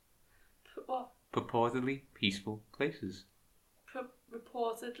it. What? Purportedly peaceful places.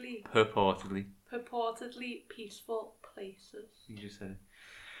 Purportedly peaceful places. You just said it.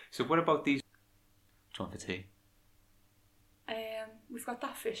 So what about these... Do you want for tea? We've got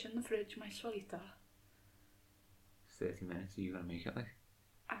that fish in the fridge, my sweeter. 30 minutes, are you going to make it like?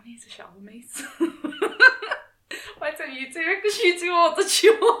 I need a shower, mate. Why don't you do it? Because you do all the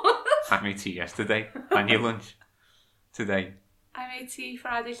chores. I made tea yesterday. And your lunch today. I made tea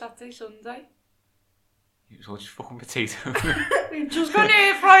Friday, Saturday, Sunday. It was all just fucking potato. We just got an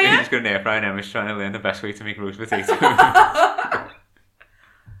air fryer. You just got an air fryer and Emma's trying to learn the best way to make roast potatoes.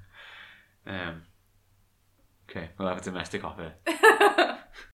 Okay, we'll have a domestic offer.